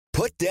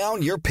put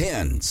down your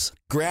pens,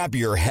 grab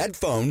your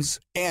headphones,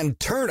 and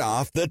turn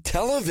off the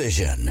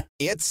television.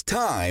 It's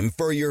time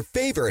for your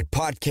favorite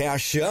podcast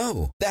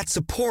show that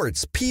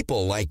supports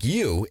people like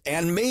you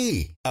and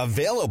me.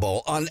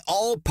 Available on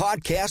all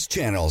podcast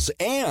channels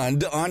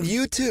and on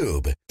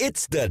YouTube.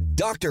 It's the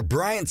Dr.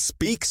 Bryant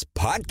Speaks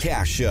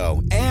podcast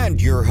show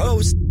and your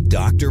host,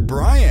 Dr.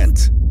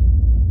 Bryant.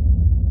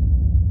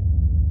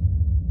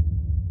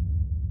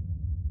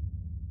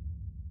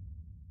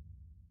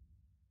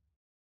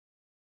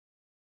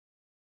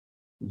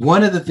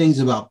 One of the things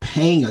about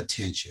paying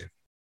attention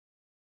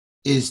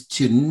is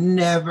to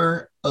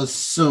never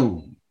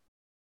assume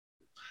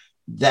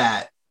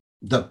that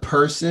the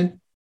person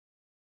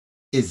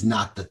is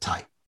not the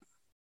type.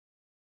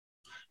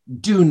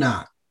 Do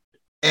not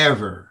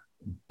ever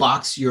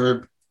box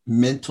your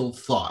mental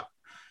thought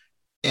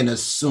in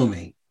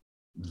assuming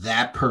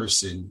that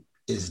person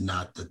is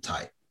not the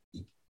type.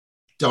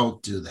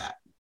 Don't do that.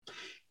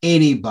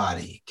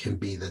 Anybody can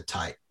be the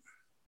type.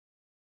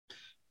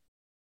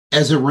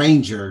 As a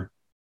ranger,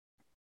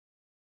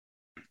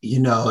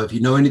 if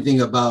you know anything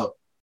about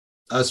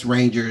us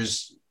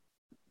rangers,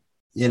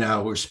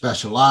 we're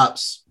special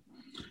ops.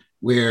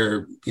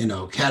 We're,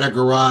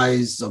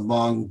 categorized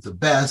among the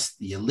best,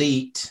 the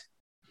elite.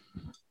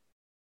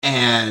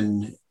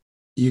 And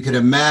you can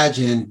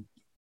imagine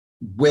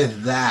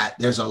with that,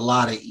 there's a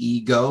lot of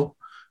ego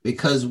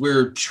because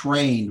we're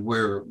trained,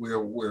 we're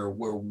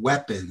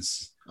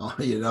weapons.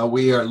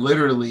 We are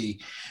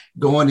literally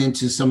going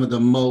into some of the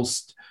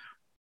most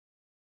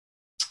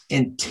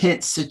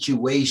intense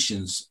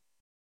situations,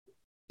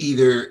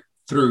 either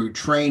through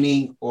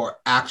training or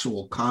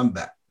actual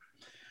combat.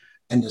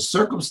 And the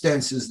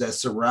circumstances that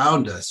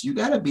surround us, you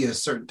got to be a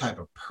certain type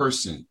of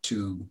person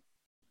to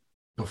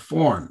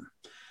perform.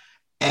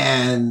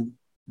 And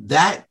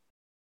that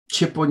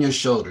chip on your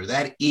shoulder,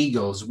 that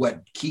ego is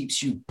what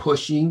keeps you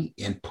pushing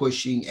and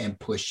pushing and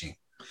pushing.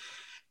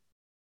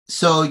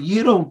 So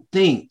you don't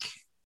think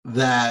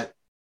that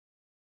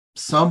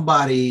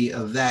somebody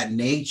of that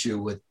nature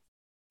would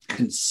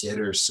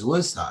consider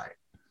suicide,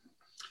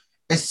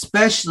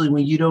 especially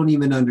when you don't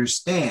even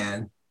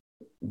understand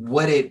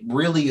what it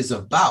really is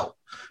about.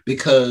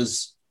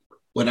 Because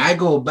when I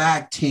go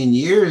back 10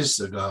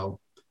 years ago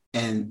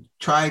and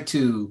try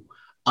to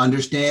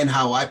understand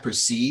how I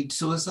perceived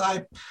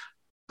suicide,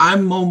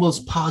 I'm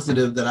almost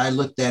positive that I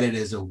looked at it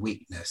as a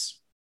weakness.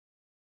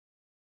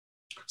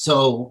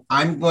 So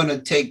I'm going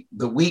to take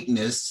the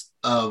weakness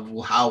of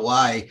how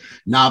I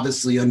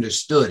novicely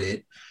understood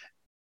it,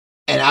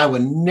 and I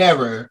would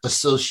never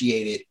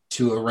associate it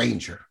to a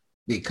ranger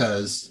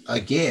because,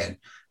 again,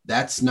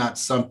 that's not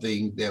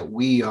something that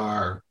we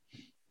are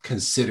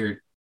considered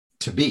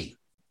to be.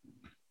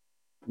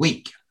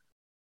 Weak.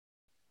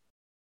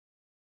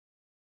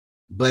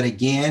 But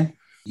again,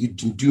 you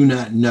do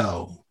not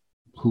know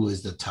who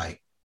is the type.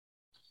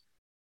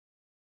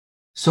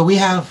 So we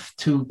have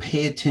to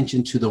pay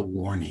attention to the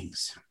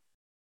warnings.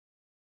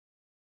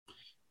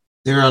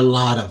 There are a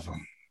lot of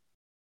them.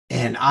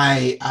 And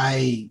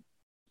I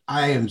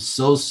am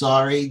so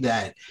sorry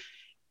that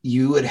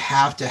you would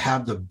have to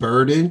have the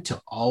burden to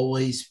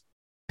always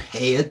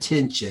pay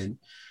attention,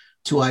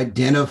 to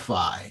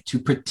identify, to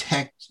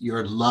protect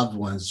your loved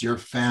ones, your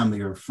family,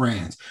 your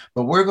friends.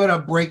 But we're going to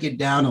break it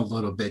down a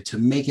little bit to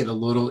make it a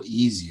little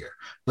easier.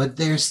 But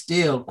there's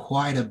still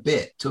quite a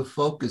bit to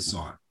focus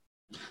on.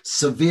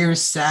 Severe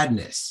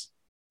sadness,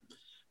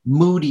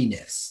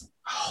 moodiness,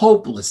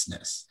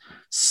 hopelessness,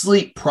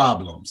 sleep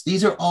problems.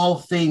 These are all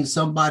things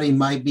somebody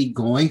might be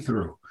going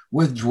through.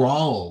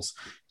 Withdrawals,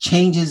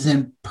 changes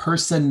in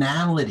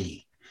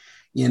personality.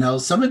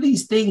 Some of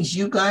these things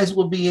you guys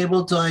will be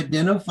able to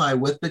identify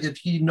with, but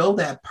if you know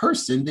that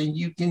person, then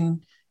you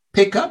can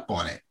pick up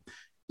on it.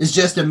 It's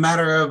just a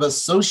matter of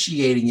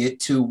associating it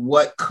to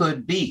what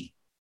could be.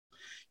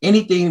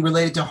 Anything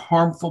related to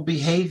harmful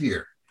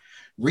behavior,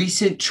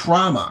 recent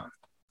trauma,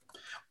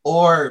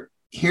 or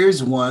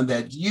here's one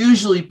that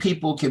usually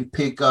people can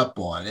pick up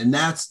on, and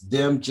that's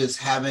them just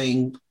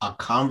having a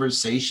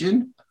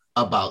conversation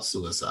about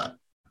suicide.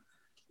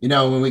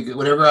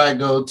 Whenever I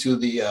go to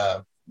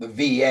the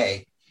VA,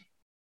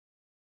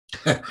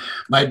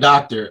 my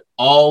doctor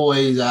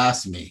always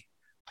asks me,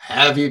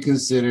 have you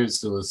considered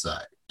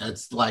suicide?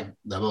 That's like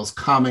the most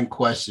common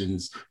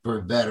questions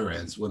for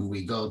veterans when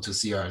we go to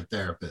see our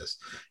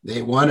therapist.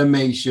 They want to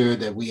make sure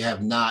that we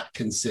have not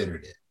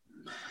considered it.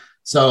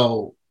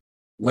 So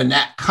when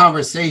that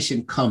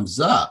conversation comes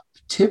up,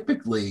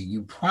 typically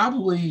you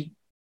probably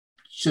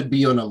should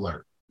be on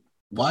alert.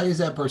 Why is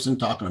that person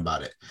talking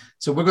about it?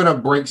 So we're going to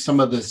break some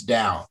of this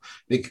down.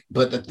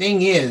 But the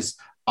thing is,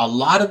 a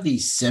lot of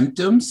these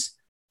symptoms,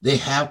 they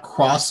have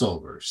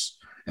crossovers.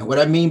 And what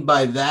I mean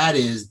by that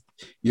is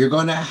you're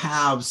going to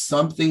have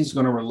something's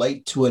going to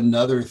relate to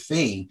another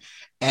thing.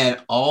 And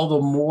all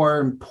the more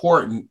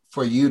important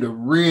for you to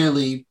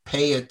really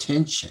pay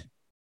attention.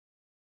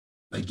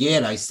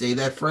 Again, I say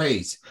that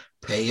phrase,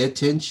 pay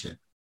attention.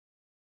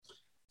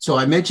 So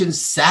I mentioned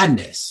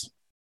sadness.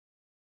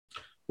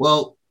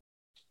 Well,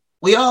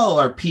 we all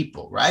are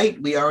people,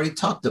 right? We already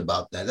talked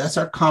about that. That's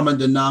our common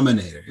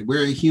denominator.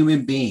 We're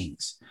human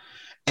beings.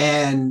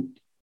 And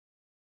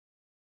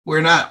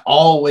we're not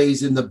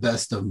always in the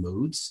best of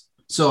moods.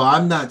 So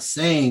I'm not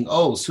saying,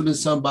 oh, as soon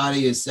as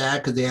somebody is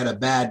sad because they had a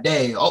bad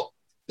day, oh,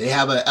 they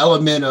have an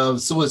element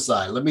of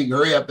suicide. Let me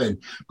hurry up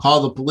and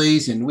call the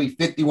police and we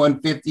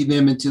 5150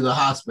 them into the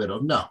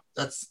hospital. No,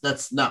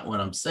 that's not what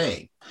I'm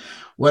saying.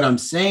 What I'm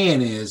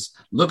saying is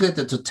look at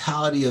the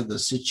totality of the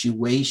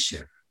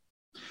situation.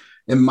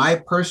 In my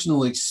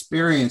personal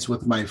experience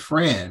with my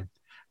friend,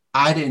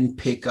 I didn't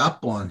pick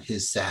up on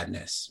his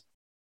sadness.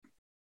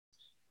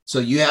 So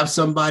you have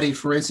somebody,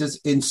 for instance,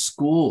 in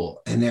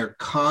school, and they're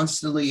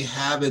constantly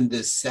having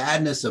this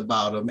sadness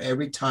about them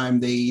every time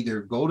they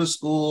either go to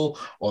school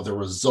or the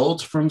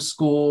results from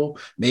school.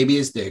 Maybe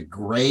it's their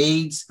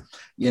grades.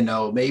 You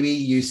know, maybe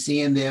you're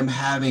seeing them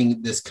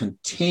having this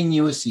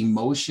continuous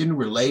emotion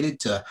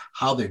related to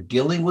how they're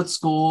dealing with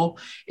school.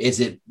 Is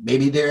it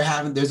maybe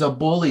there's a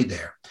bully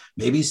there?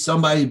 Maybe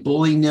somebody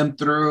bullying them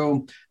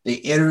through the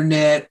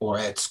internet or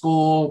at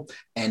school,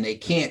 and they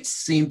can't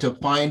seem to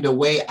find a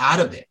way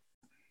out of it.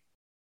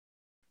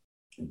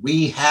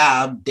 We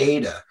have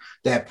data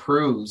that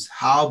proves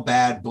how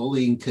bad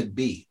bullying could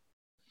be.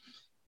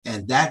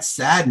 And that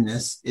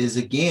sadness is,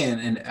 again,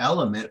 an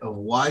element of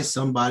why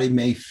somebody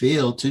may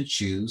feel to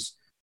choose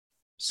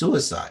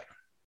suicide.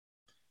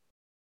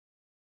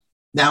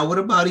 Now, what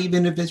about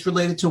even if it's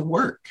related to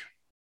work?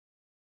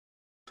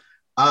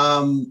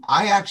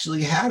 I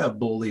actually had a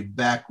bully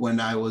back when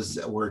I was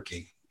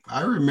working.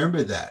 I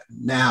remember that.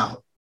 Now,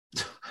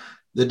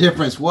 the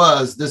difference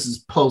was this is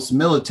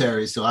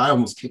post-military, so I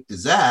almost kicked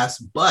his ass,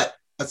 but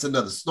that's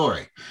another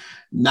story.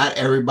 Not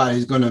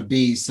everybody's going to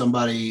be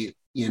somebody,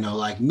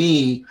 like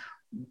me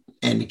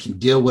and can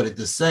deal with it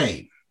the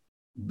same.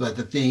 But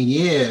the thing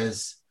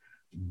is,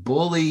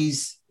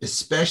 bullies,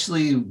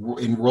 especially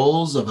in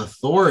roles of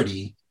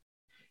authority,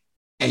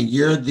 and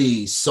you're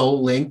the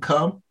sole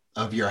income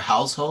of your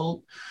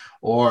household,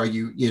 or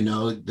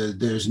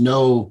there's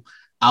no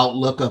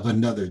outlook of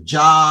another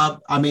job.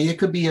 I mean, it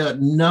could be a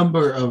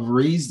number of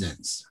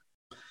reasons.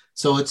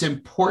 So it's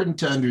important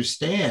to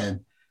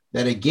understand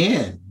that,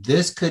 again,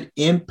 this could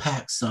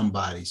impact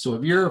somebody. So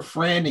if you're a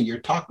friend and you're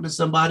talking to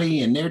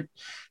somebody and they're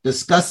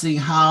discussing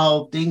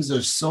how things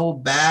are so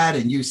bad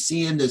and you're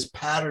seeing this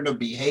pattern of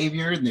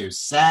behavior and they're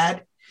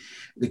sad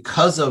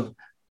because of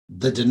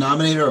the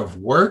denominator of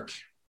work,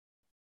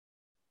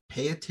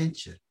 pay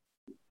attention.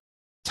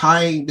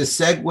 Tying the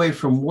segue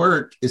from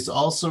work is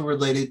also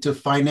related to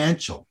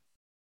financial.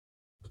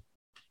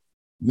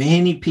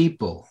 Many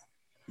people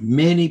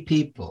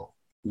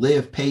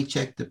live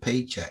paycheck to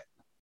paycheck.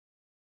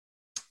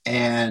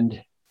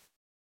 And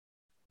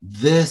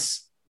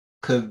this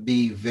could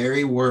be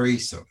very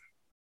worrisome.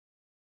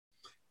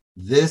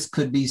 This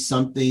could be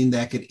something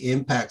that could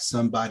impact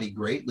somebody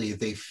greatly if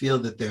they feel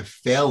that they're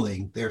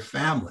failing their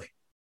family.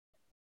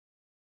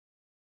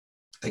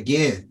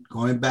 Again,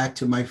 going back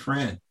to my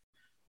friend,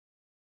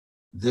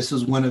 this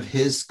was one of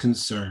his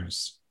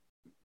concerns.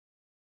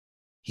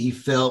 He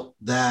felt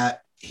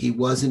that he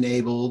wasn't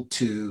able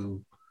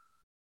to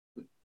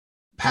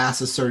pass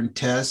a certain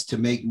test to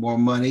make more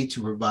money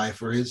to provide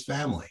for his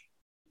family.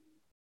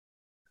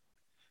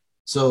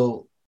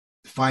 So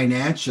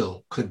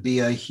financial could be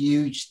a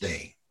huge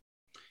thing.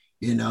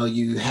 You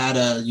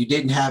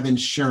didn't have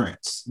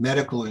insurance,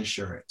 medical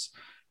insurance,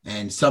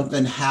 and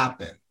something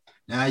happened.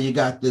 Now you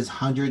got this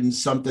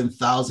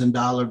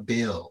 $100,000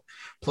 bill.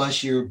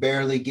 Plus you're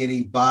barely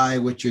getting by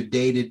with your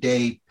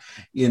day-to-day,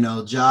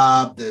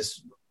 job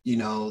that's,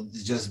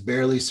 just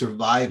barely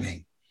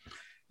surviving.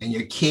 And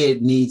your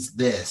kid needs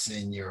this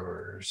and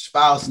your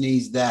spouse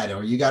needs that,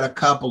 or you got a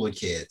couple of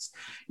kids.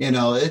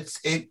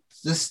 This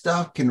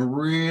stuff can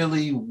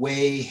really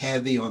weigh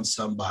heavy on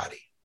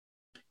somebody.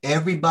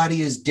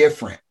 Everybody is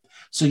different.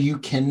 So you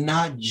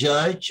cannot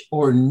judge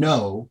or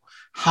know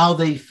how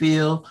they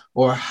feel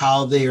or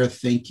how they are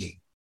thinking.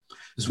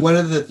 It's one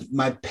of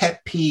my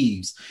pet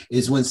peeves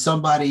is when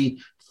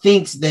somebody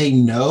thinks they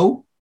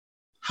know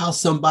how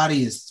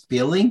somebody is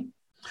feeling,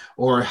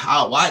 or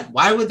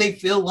why would they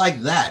feel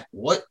like that?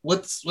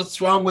 What's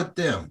wrong with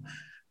them?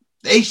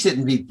 They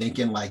shouldn't be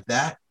thinking like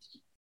that.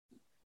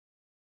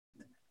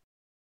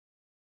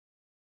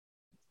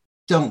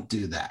 Don't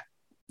do that.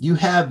 You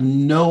have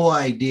no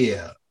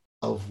idea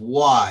of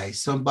why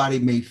somebody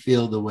may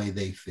feel the way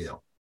they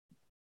feel.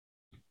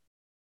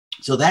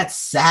 So that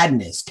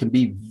sadness can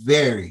be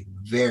very,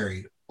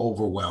 very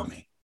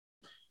overwhelming.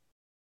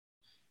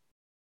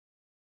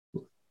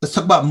 Let's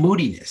talk about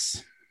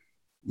moodiness.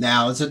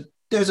 Now,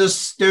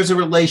 there's a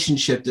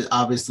relationship to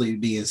obviously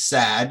being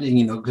sad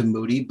and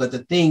moody, but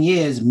the thing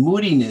is,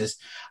 moodiness,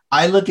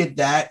 I look at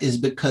that is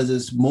because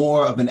it's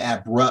more of an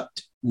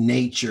abrupt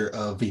nature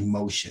of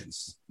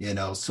emotions,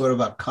 sort of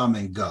a come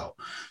and go.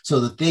 So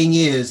the thing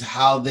is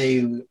how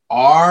they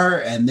are,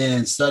 and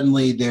then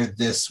suddenly they're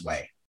this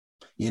way.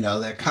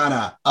 They're kind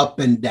of up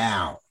and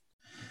down.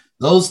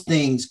 Those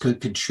things could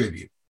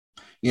contribute,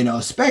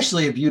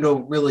 especially if you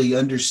don't really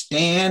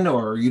understand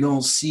or you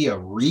don't see a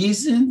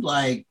reason.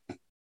 Like,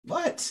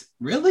 What?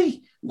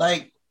 Really?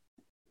 Like,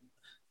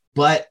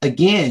 but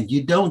again,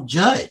 you don't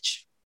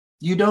judge.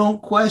 You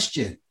don't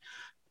question.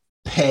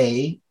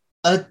 Pay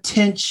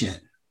attention.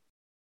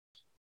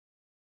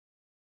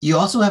 You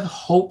also have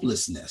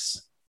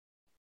hopelessness.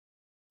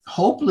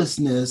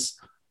 Hopelessness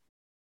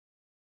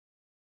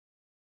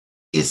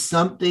is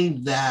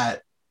something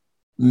that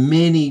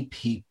many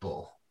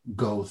people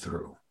go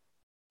through.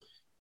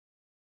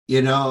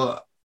 You know,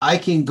 I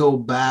can go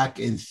back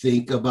and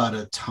think about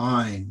a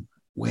time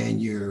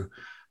when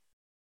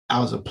I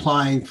was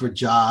applying for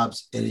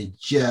jobs and it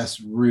just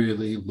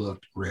really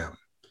looked grim.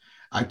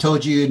 I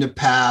told you in the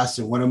past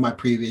in one of my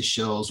previous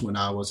shows when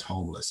I was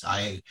homeless,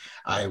 I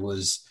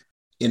was,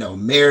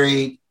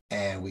 married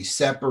and we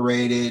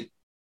separated.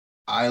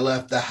 I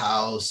left the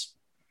house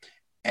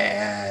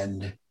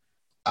and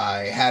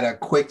I had a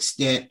quick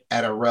stint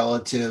at a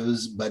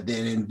relative's, but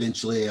then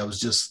eventually I was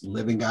just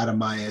living out of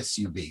my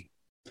SUV.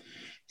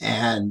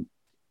 And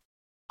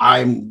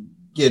I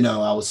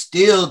was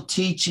still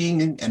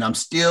teaching and I'm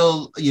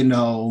still,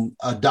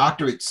 a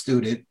doctorate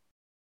student.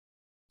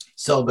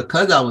 So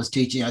because I was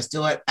teaching, I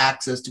still had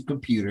access to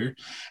computer,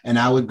 and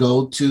I would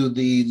go to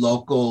the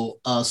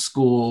local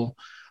school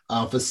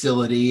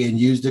facility and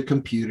use the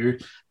computer,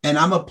 and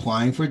I'm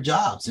applying for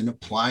jobs and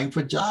applying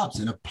for jobs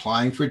and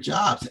applying for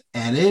jobs.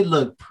 And it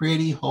looked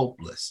pretty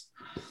hopeless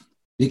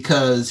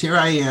because here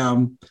I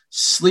am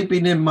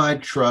sleeping in my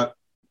truck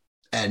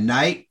at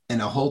night in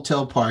a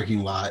hotel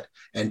parking lot,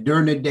 and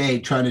during the day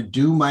trying to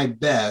do my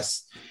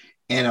best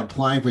and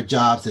applying for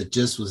jobs that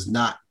just was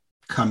not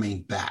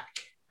coming back.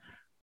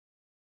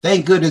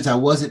 Thank goodness I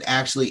wasn't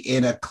actually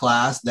in a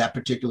class that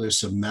particular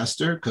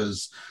semester,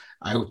 because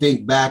I would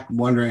think back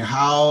wondering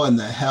how in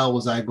the hell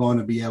was I going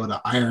to be able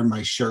to iron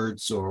my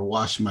shirts or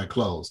wash my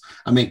clothes?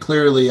 I mean,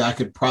 clearly I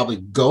could probably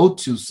go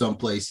to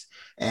someplace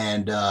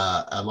and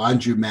a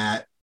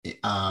laundromat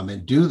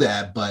and do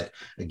that. But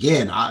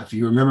again, if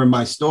you remember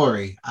my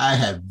story, I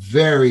had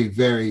very,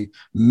 very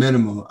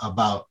minimum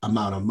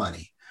amount of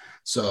money.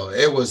 So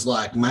it was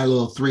like my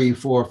little $3,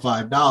 $4,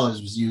 $5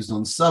 was used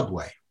on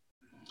Subway.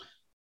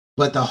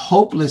 But the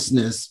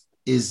hopelessness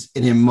is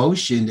an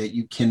emotion that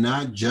you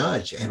cannot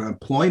judge. And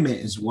employment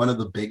is one of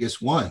the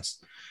biggest ones.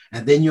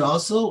 And then you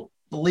also,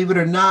 believe it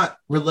or not,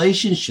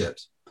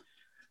 relationships.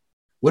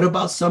 What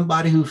about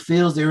somebody who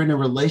feels they're in a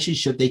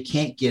relationship they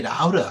can't get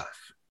out of?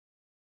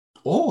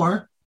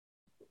 Or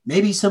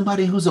maybe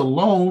somebody who's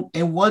alone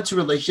and wants a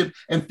relationship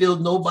and feels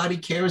nobody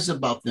cares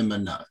about them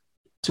enough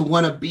to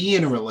want to be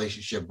in a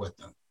relationship with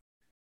them.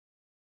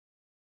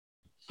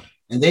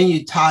 And then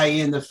you tie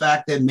in the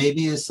fact that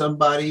maybe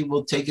somebody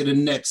will take it to the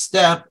next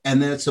step,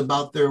 and then it's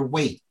about their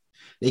weight.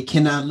 They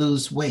cannot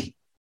lose weight.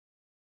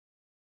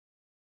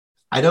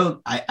 I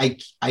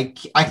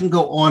can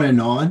go on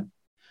and on,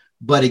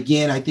 but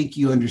again, I think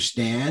you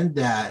understand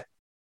that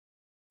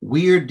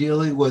we're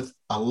dealing with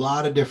a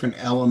lot of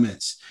different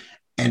elements,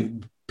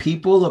 and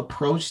people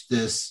approach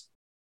this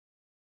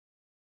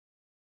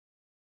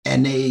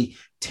and they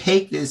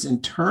take this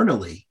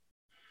internally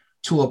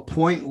to a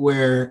point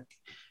where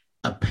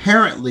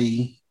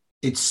apparently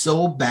it's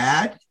so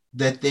bad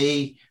that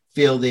they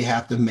feel they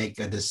have to make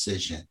a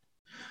decision.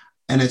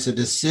 And it's a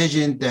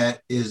decision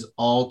that is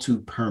all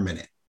too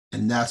permanent.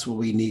 And that's what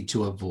we need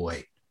to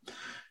avoid.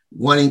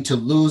 Wanting to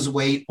lose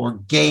weight or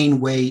gain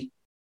weight,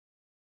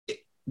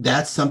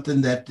 that's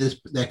something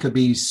that could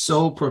be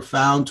so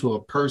profound to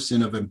a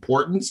person of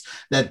importance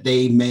that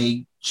they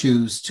may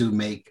choose to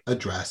make a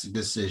drastic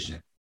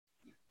decision.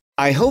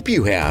 I hope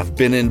you have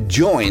been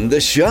enjoying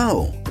the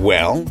show.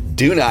 Well,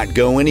 do not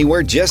go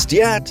anywhere just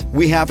yet.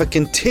 We have a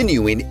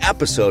continuing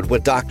episode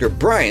with Dr.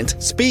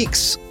 Bryant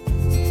Speaks.